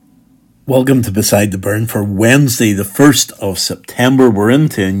Welcome to Beside the Burn for Wednesday, the 1st of September. We're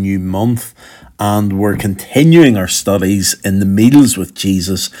into a new month and we're continuing our studies in the meals with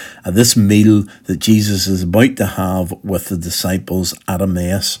Jesus, this meal that Jesus is about to have with the disciples at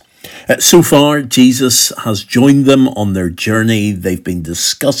Emmaus. So far, Jesus has joined them on their journey. They've been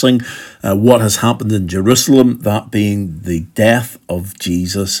discussing what has happened in Jerusalem, that being the death of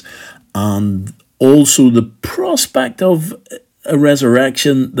Jesus, and also the prospect of a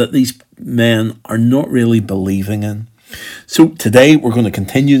resurrection that these men are not really believing in. So today we're going to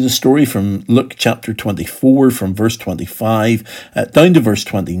continue the story from Luke chapter 24, from verse 25 down to verse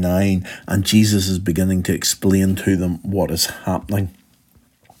 29, and Jesus is beginning to explain to them what is happening.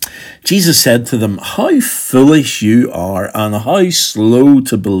 Jesus said to them, "How foolish you are, and how slow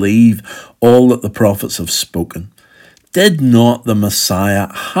to believe all that the prophets have spoken. Did not the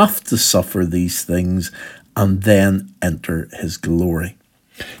Messiah have to suffer these things and then enter his glory?"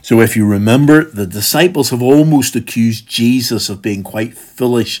 So if you remember, the disciples have almost accused Jesus of being quite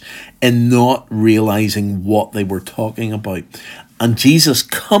foolish in not realizing what they were talking about. And Jesus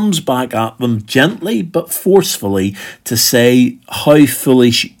comes back at them gently but forcefully to say how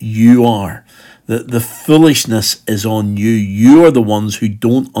foolish you are. The foolishness is on you. You are the ones who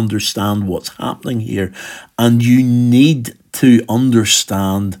don't understand what's happening here. And you need to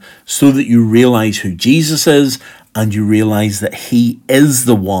understand so that you realize who Jesus is and you realize that he is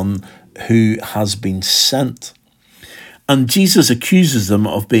the one who has been sent. And Jesus accuses them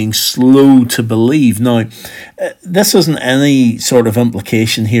of being slow to believe. Now, this isn't any sort of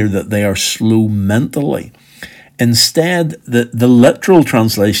implication here that they are slow mentally. Instead, the literal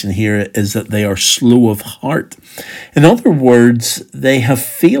translation here is that they are slow of heart. In other words, they have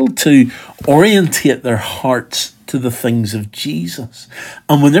failed to orientate their hearts to the things of Jesus.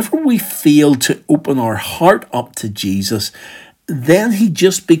 And whenever we fail to open our heart up to Jesus, then he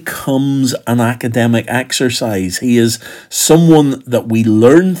just becomes an academic exercise. He is someone that we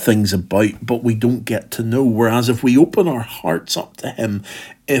learn things about, but we don't get to know. Whereas if we open our hearts up to him,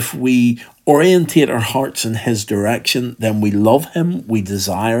 if we orientate our hearts in his direction, then we love him, we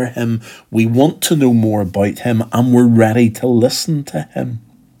desire him, we want to know more about him, and we're ready to listen to him.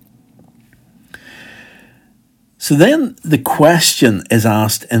 So then the question is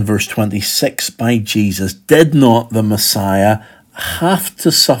asked in verse 26 by Jesus, did not the Messiah have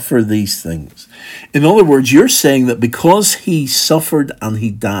to suffer these things? In other words, you're saying that because he suffered and he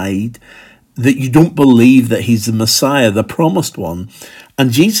died, that you don't believe that he's the Messiah, the promised one.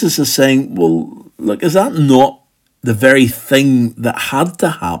 And Jesus is saying, well, look, is that not the very thing that had to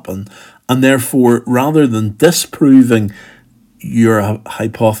happen? And therefore, rather than disproving your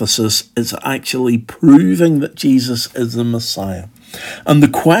hypothesis, it's actually proving that Jesus is the Messiah. And the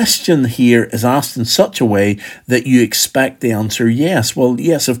question here is asked in such a way that you expect the answer yes. Well,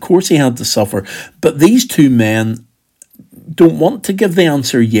 yes, of course he had to suffer. But these two men don't want to give the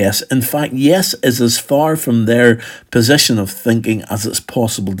answer yes. In fact, yes is as far from their position of thinking as it's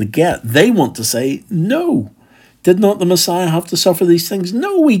possible to get. They want to say no. Did not the Messiah have to suffer these things?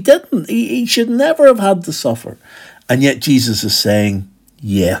 No, he didn't. He should never have had to suffer. And yet Jesus is saying,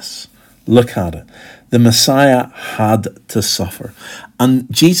 yes, look at it. The Messiah had to suffer.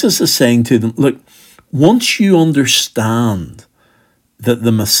 And Jesus is saying to them, look, once you understand that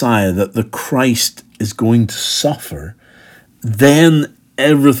the Messiah, that the Christ is going to suffer, then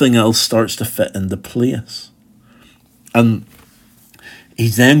everything else starts to fit into place. And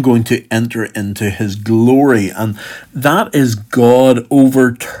he's then going to enter into his glory. And that is God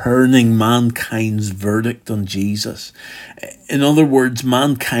overturning mankind's verdict on Jesus. In other words,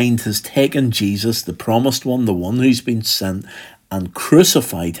 mankind has taken Jesus, the promised one, the one who's been sent, and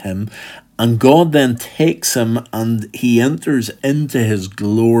crucified him. And God then takes him and he enters into his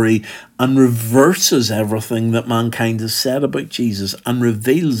glory and reverses everything that mankind has said about Jesus and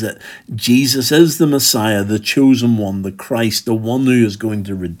reveals that Jesus is the Messiah, the chosen one, the Christ, the one who is going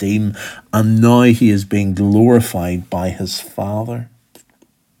to redeem. And now he is being glorified by his Father.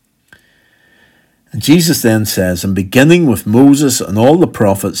 And Jesus then says, and beginning with Moses and all the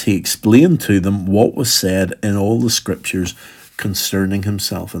prophets, he explained to them what was said in all the scriptures concerning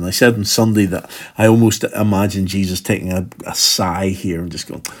himself. And I said on Sunday that I almost imagine Jesus taking a sigh here and just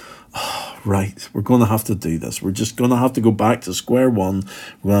going, oh, right, we're going to have to do this. We're just going to have to go back to square one.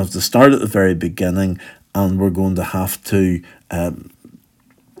 We're going to have to start at the very beginning, and we're going to have to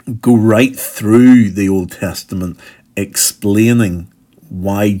go right through the Old Testament explaining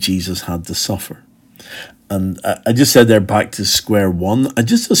why Jesus had to suffer. And I just said there, back to square one. I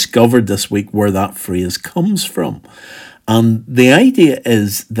just discovered this week where that phrase comes from. And the idea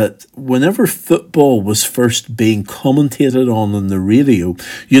is that whenever football was first being commentated on the radio,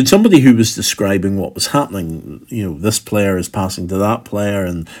 you had somebody who was describing what was happening. You know, this player is passing to that player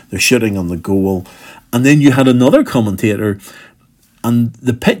and they're shooting on the goal. And then you had another commentator, and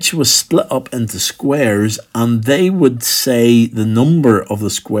the pitch was split up into squares, and they would say the number of the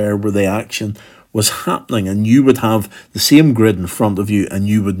square where the action was happening, and you would have the same grid in front of you, and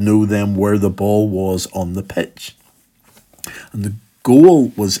you would know then where the ball was on the pitch. And the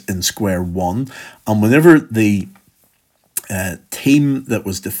goal was in square one, and whenever the team that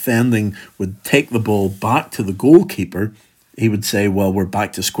was defending would take the ball back to the goalkeeper, he would say, well, we're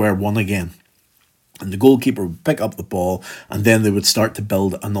back to square one again. And the goalkeeper would pick up the ball, and then they would start to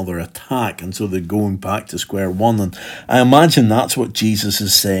build another attack. And so they're going back to square one. And I imagine that's what Jesus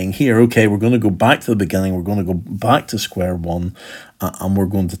is saying here. Okay, we're going to go back to the beginning. We're going to go back to square one, and we're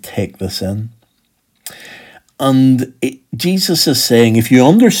going to take this in. And Jesus is saying, if you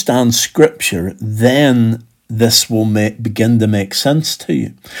understand Scripture, then this will begin to make sense to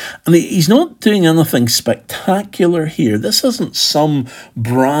you. And he's not doing anything spectacular here. This isn't some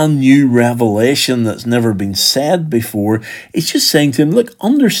brand new revelation that's never been said before. He's just saying to him, look,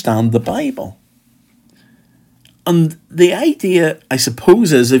 understand the Bible. And the idea, I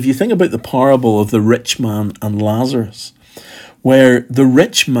suppose, is if you think about the parable of the rich man and Lazarus, where the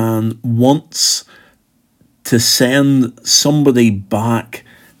rich man wants to send somebody back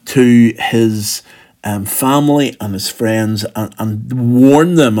to his family and his friends and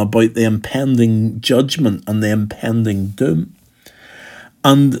warn them about the impending judgment and the impending doom.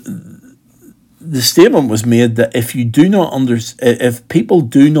 And the statement was made that if people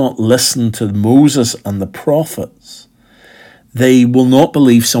do not listen to Moses and the prophets, they will not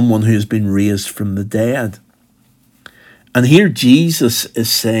believe someone who has been raised from the dead. And here Jesus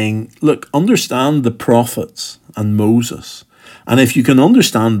is saying, look, understand the prophets and Moses. And if you can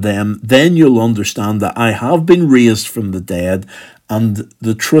understand them, then you'll understand that I have been raised from the dead and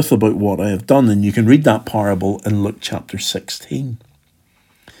the truth about what I have done. And you can read that parable in Luke chapter 16.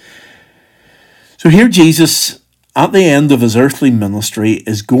 So here Jesus, at the end of his earthly ministry,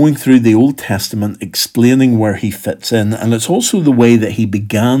 is going through the Old Testament, explaining where he fits in. And it's also the way that he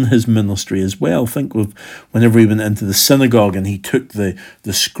began his ministry as well. Think of whenever he went into the synagogue and he took the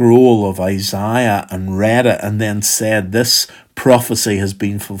scroll of Isaiah and read it and then said, this prophecy has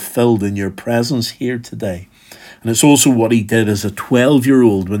been fulfilled in your presence here today. And it's also what he did as a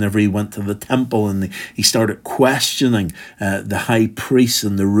 12-year-old whenever he went to the temple and he started questioning the high priests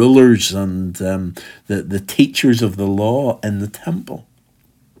and the rulers and the teachers of the law in the temple.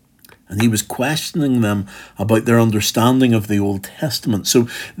 And he was questioning them about their understanding of the Old Testament. So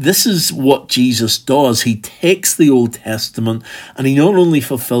this is what Jesus does. He takes the Old Testament and he not only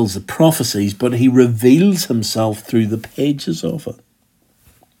fulfills the prophecies, but he reveals himself through the pages of it.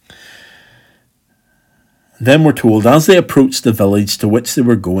 Then we're told, as they approached the village to which they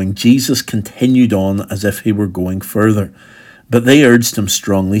were going, Jesus continued on as if he were going further. But they urged him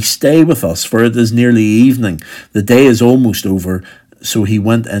strongly, stay with us, for it is nearly evening. The day is almost over. So he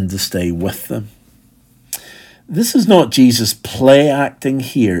went in to stay with them. This is not Jesus play acting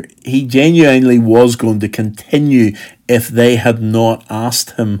here. He genuinely was going to continue if they had not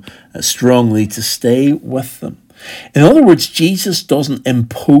asked him strongly to stay with them. In other words, Jesus doesn't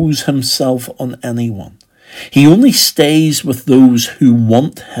impose himself on anyone. He only stays with those who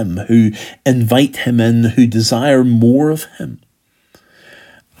want him, who invite him in, who desire more of him.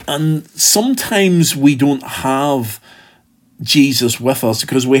 And sometimes we don't have Jesus with us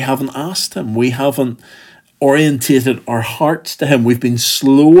because we haven't asked him. We haven't orientated our hearts to him. We've been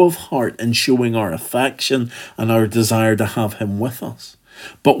slow of heart in showing our affection and our desire to have him with us.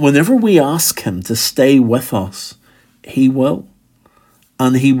 But whenever we ask him to stay with us, he will.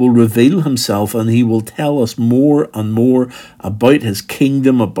 And he will reveal himself and he will tell us more and more about his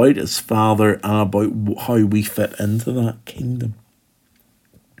kingdom, about his Father, and about how we fit into that kingdom.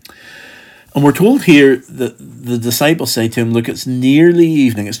 And we're told here that the disciples say to him, look, it's nearly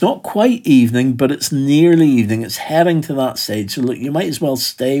evening. It's not quite evening, but it's nearly evening. It's heading to that stage. So look, you might as well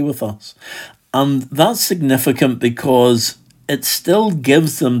stay with us. And that's significant because it still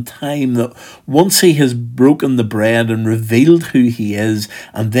gives them time that once he has broken the bread and revealed who he is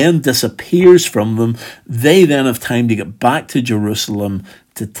and then disappears from them, they then have time to get back to Jerusalem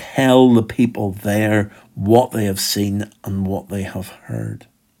to tell the people there what they have seen and what they have heard.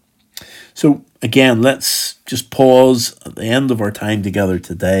 So again, let's just pause at the end of our time together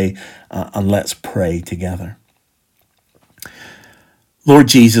today and let's pray together. Lord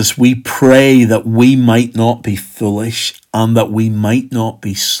Jesus, we pray that we might not be foolish and that we might not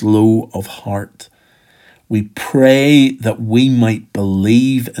be slow of heart. We pray that we might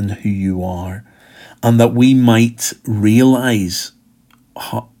believe in who you are and that we might realize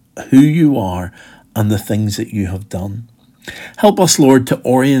who you are and the things that you have done. Help us, Lord, to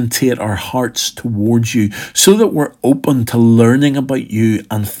orientate our hearts towards you so that we're open to learning about you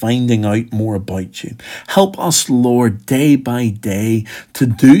and finding out more about you. Help us, Lord, day by day to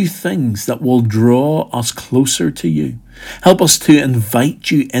do things that will draw us closer to you. Help us to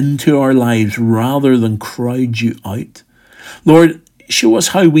invite you into our lives rather than crowd you out. Lord, show us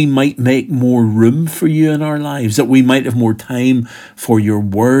how we might make more room for you in our lives, that we might have more time for your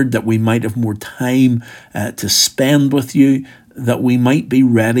word, that we might have more time to spend with you, that we might be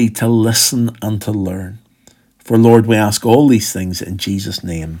ready to listen and to learn. For Lord, we ask all these things in Jesus'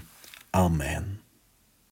 name. Amen.